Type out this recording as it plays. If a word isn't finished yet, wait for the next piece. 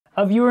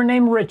A viewer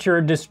named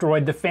Richard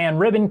destroyed the fan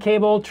ribbon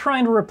cable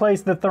trying to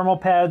replace the thermal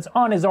pads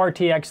on his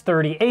RTX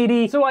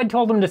 3080, so I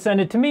told him to send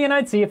it to me and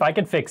I'd see if I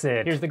could fix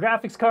it. Here's the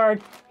graphics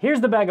card,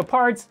 here's the bag of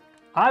parts.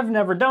 I've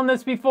never done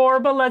this before,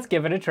 but let's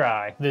give it a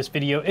try. This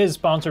video is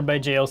sponsored by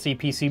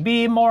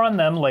JLCPCB, more on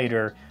them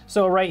later.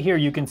 So right here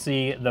you can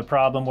see the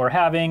problem we're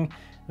having.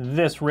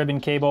 This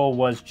ribbon cable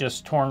was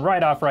just torn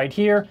right off right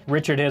here.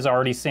 Richard has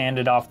already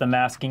sanded off the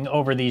masking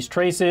over these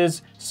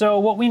traces. So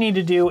what we need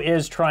to do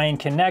is try and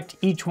connect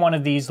each one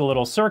of these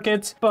little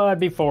circuits. But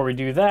before we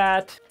do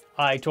that,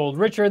 I told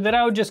Richard that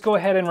I would just go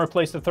ahead and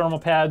replace the thermal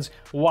pads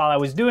while I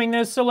was doing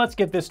this, so let's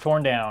get this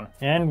torn down.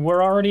 And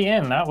we're already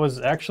in. That was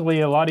actually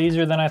a lot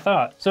easier than I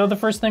thought. So the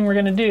first thing we're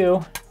gonna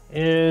do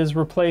is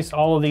replace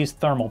all of these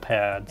thermal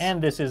pads. And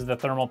this is the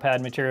thermal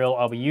pad material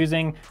I'll be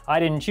using.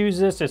 I didn't choose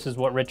this. This is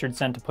what Richard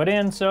sent to put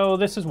in, so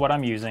this is what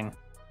I'm using.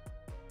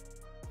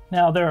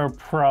 Now there are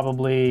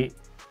probably,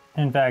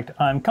 in fact,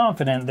 I'm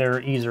confident there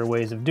are easier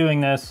ways of doing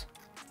this,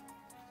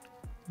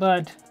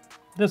 but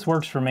this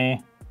works for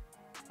me.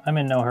 I'm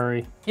in no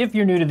hurry. If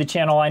you're new to the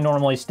channel, I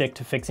normally stick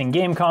to fixing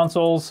game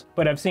consoles,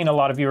 but I've seen a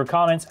lot of viewer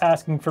comments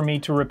asking for me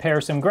to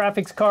repair some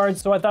graphics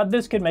cards, so I thought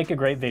this could make a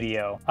great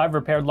video. I've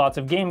repaired lots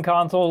of game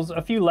consoles,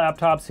 a few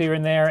laptops here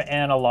and there,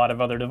 and a lot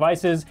of other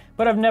devices,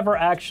 but I've never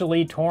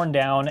actually torn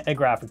down a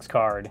graphics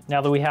card.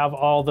 Now that we have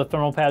all the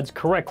thermal pads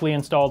correctly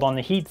installed on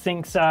the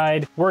heatsink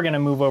side, we're gonna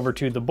move over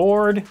to the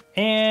board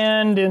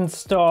and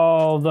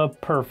install the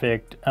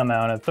perfect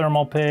amount of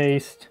thermal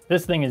paste.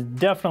 This thing is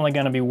definitely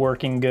gonna be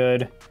working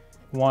good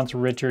once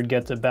Richard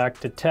gets it back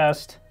to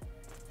test,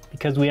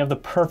 because we have the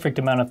perfect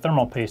amount of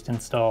thermal paste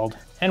installed.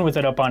 And with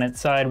it up on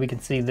its side, we can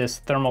see this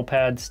thermal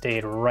pad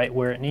stayed right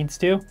where it needs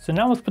to. So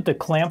now let's put the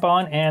clamp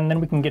on and then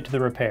we can get to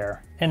the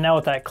repair. And now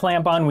with that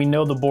clamp on, we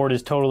know the board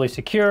is totally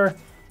secure.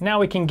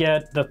 Now we can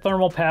get the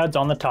thermal pads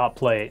on the top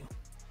plate.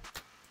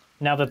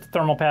 Now that the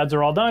thermal pads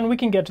are all done, we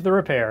can get to the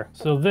repair.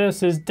 So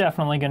this is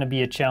definitely gonna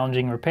be a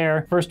challenging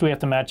repair. First, we have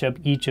to match up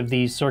each of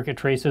these circuit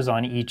traces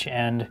on each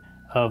end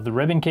of the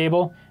ribbon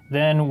cable.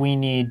 Then we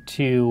need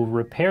to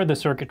repair the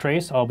circuit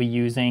trace. I'll be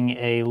using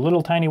a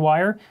little tiny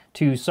wire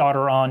to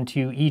solder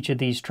onto each of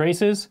these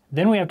traces.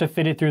 Then we have to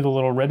fit it through the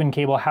little ribbon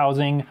cable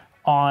housing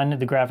on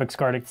the graphics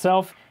card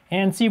itself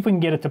and see if we can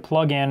get it to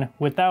plug in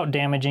without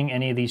damaging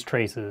any of these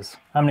traces.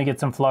 I'm gonna get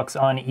some flux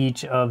on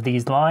each of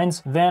these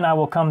lines. Then I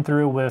will come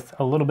through with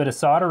a little bit of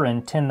solder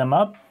and tin them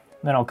up.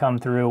 Then I'll come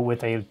through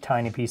with a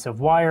tiny piece of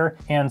wire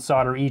and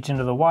solder each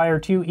end of the wire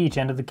to each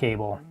end of the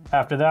cable.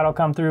 After that, I'll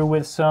come through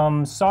with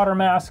some solder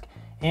mask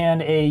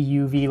and a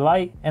UV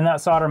light, and that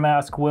solder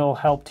mask will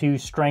help to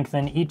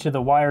strengthen each of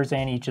the wires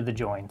and each of the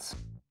joints.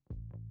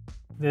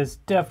 This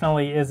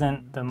definitely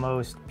isn't the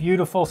most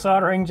beautiful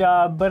soldering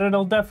job, but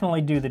it'll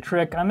definitely do the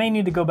trick. I may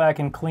need to go back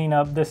and clean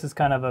up. This is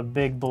kind of a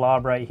big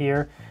blob right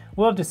here.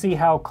 We'll have to see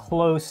how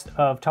close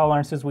of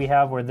tolerances we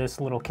have where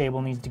this little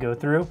cable needs to go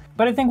through.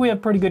 But I think we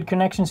have pretty good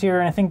connections here,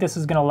 and I think this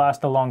is gonna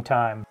last a long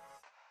time.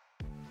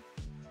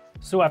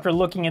 So after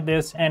looking at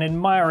this and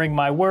admiring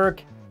my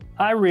work,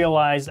 I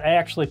realized I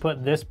actually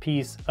put this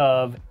piece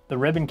of the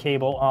ribbon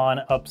cable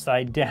on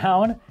upside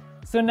down.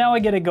 So now I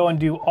get to go and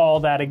do all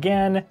that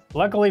again.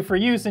 Luckily for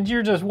you, since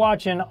you're just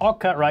watching, I'll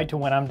cut right to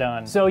when I'm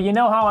done. So you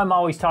know how I'm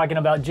always talking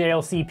about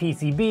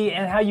JLCPCB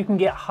and how you can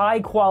get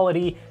high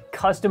quality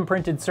custom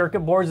printed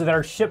circuit boards that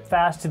are shipped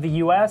fast to the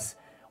US?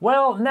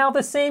 Well, now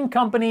the same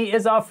company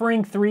is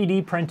offering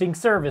 3D printing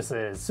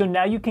services. So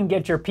now you can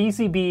get your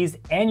PCBs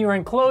and your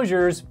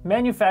enclosures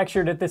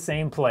manufactured at the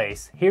same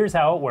place. Here's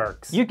how it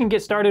works. You can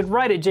get started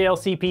right at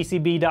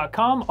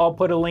JLCPCB.com. I'll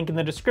put a link in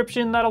the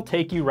description that'll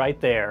take you right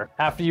there.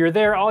 After you're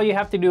there, all you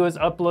have to do is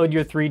upload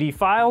your 3D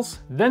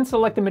files, then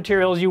select the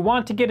materials you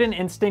want to get an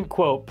instant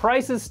quote.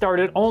 Prices start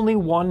at only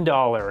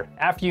 $1.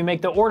 After you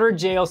make the order,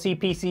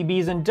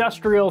 JLCPCB's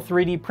industrial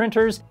 3D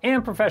printers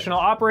and professional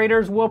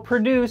operators will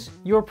produce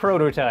your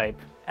prototype.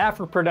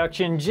 After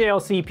production,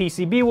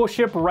 JLCPCB will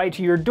ship right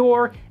to your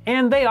door,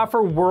 and they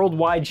offer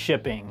worldwide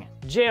shipping.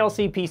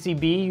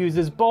 JLCPCB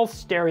uses both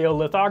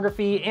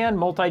stereolithography and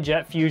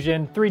multi-jet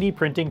fusion 3D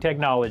printing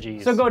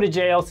technologies. So go to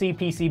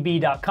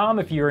JLCPCB.com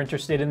if you're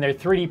interested in their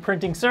 3D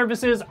printing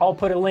services. I'll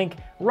put a link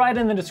right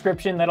in the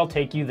description that'll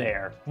take you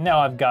there.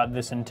 Now I've got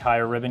this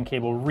entire ribbon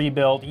cable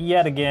rebuilt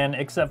yet again,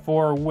 except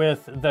for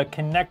with the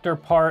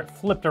connector part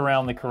flipped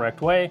around the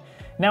correct way.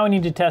 Now I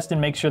need to test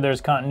and make sure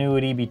there's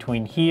continuity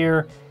between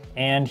here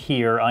and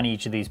here on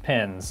each of these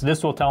pins.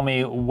 This will tell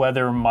me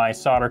whether my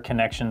solder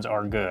connections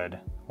are good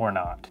or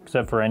not,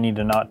 except for I need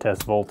to not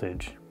test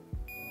voltage.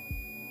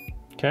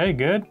 Okay,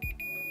 good.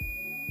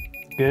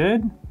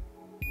 Good.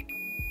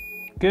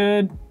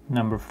 Good.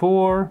 Number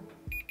 4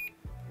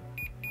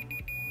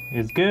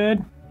 is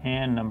good,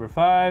 and number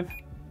 5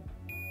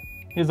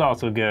 is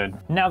also good.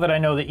 Now that I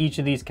know that each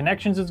of these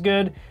connections is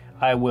good,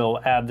 I will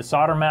add the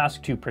solder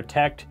mask to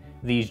protect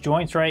these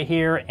joints right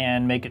here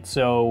and make it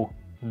so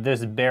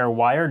this bare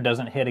wire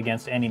doesn't hit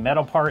against any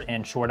metal part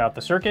and short out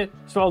the circuit.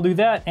 So I'll do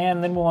that,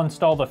 and then we'll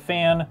install the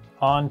fan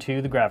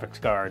onto the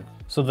graphics card.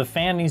 So the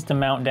fan needs to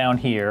mount down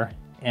here,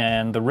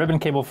 and the ribbon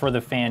cable for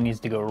the fan needs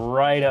to go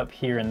right up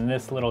here in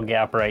this little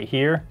gap right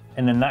here.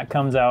 And then that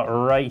comes out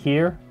right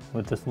here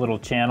with this little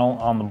channel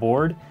on the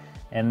board,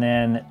 and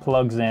then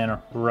plugs in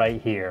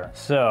right here.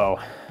 So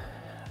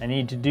I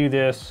need to do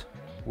this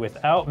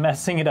without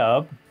messing it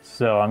up.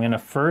 So I'm gonna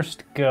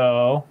first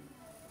go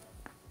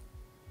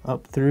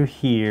up through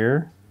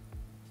here.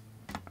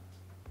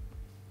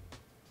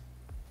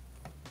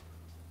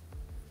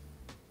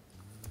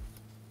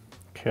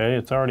 Okay,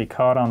 it's already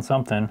caught on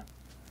something.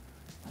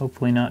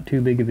 Hopefully not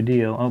too big of a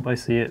deal. Oh, I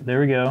see it.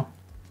 There we go.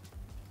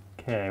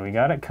 Okay, we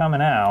got it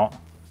coming out.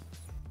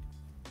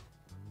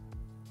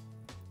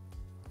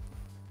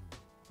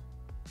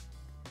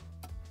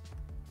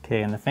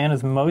 Okay, and the fan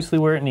is mostly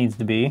where it needs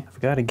to be. I've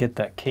got to get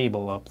that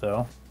cable up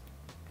though.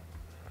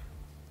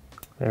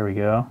 There we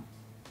go.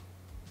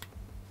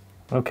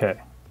 Okay,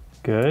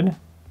 good.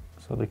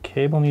 So the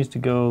cable needs to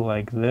go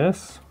like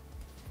this.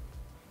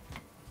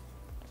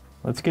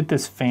 Let's get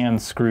this fan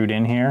screwed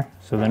in here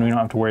so then we don't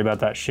have to worry about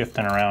that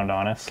shifting around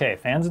on us. Okay,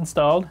 fan's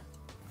installed.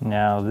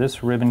 Now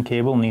this ribbon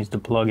cable needs to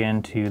plug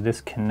into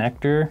this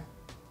connector.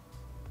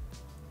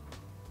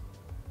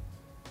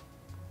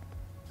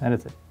 That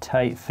is a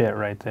tight fit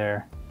right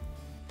there.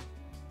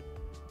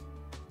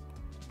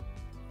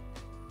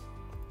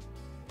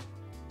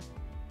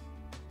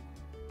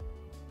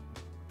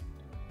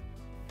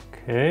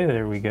 Okay,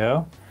 there we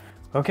go.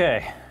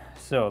 Okay,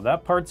 so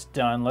that part's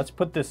done. Let's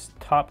put this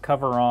top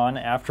cover on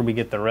after we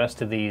get the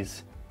rest of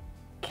these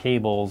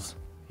cables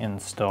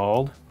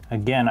installed.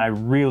 Again, I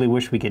really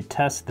wish we could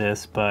test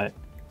this, but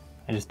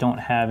I just don't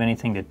have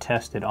anything to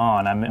test it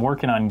on. I'm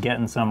working on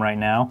getting some right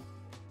now.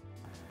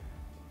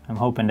 I'm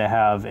hoping to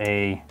have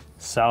a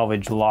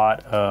salvage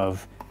lot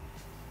of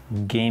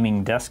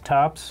gaming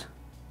desktops,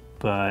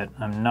 but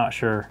I'm not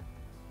sure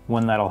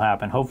when that'll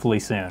happen. Hopefully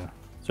soon.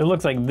 So it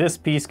looks like this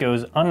piece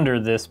goes under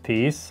this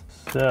piece.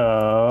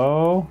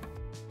 So,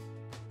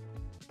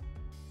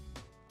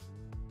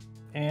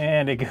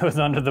 and it goes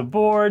under the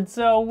board.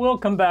 So we'll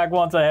come back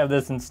once I have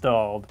this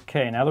installed.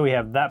 Okay, now that we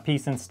have that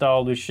piece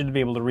installed, we should be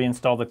able to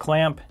reinstall the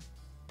clamp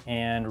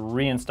and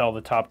reinstall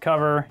the top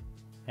cover,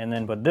 and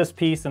then put this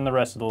piece and the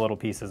rest of the little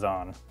pieces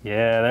on.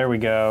 Yeah, there we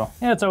go.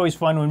 Yeah, it's always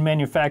fun when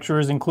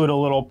manufacturers include a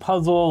little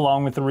puzzle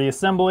along with the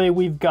reassembly.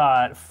 We've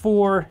got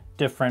 4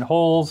 different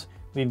holes.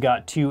 We've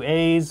got 2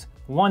 A's,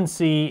 1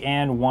 C,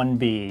 and 1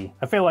 B.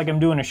 I feel like I'm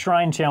doing a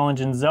shrine challenge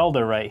in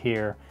Zelda right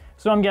here.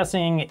 So I'm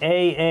guessing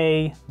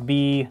A,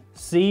 B,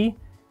 C.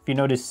 If you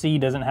notice, C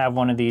doesn't have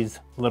one of these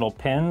little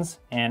pins,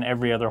 and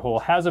every other hole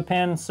has a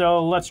pin,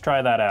 so let's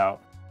try that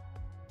out.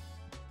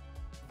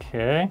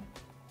 Okay.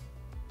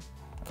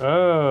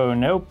 Oh,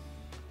 nope.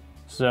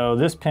 So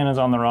this pin is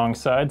on the wrong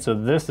side, so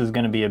this is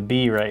gonna be a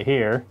B right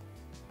here.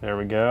 There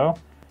we go.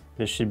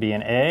 This should be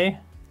an A.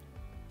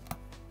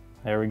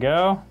 There we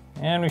go.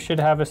 And we should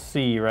have a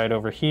C right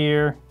over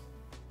here.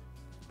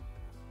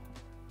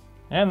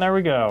 And there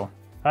we go.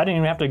 I didn't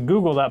even have to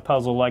Google that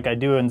puzzle like I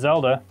do in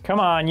Zelda. Come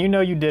on, you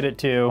know you did it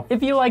too.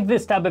 If you like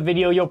this type of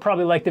video, you'll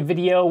probably like the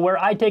video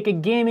where I take a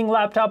gaming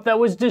laptop that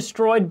was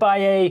destroyed by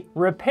a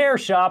repair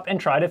shop and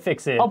try to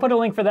fix it. I'll put a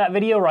link for that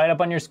video right up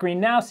on your screen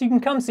now so you can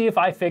come see if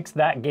I fixed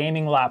that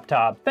gaming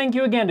laptop. Thank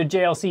you again to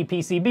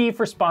JLCPCB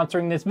for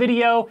sponsoring this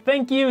video.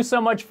 Thank you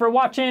so much for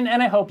watching,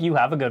 and I hope you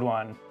have a good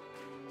one.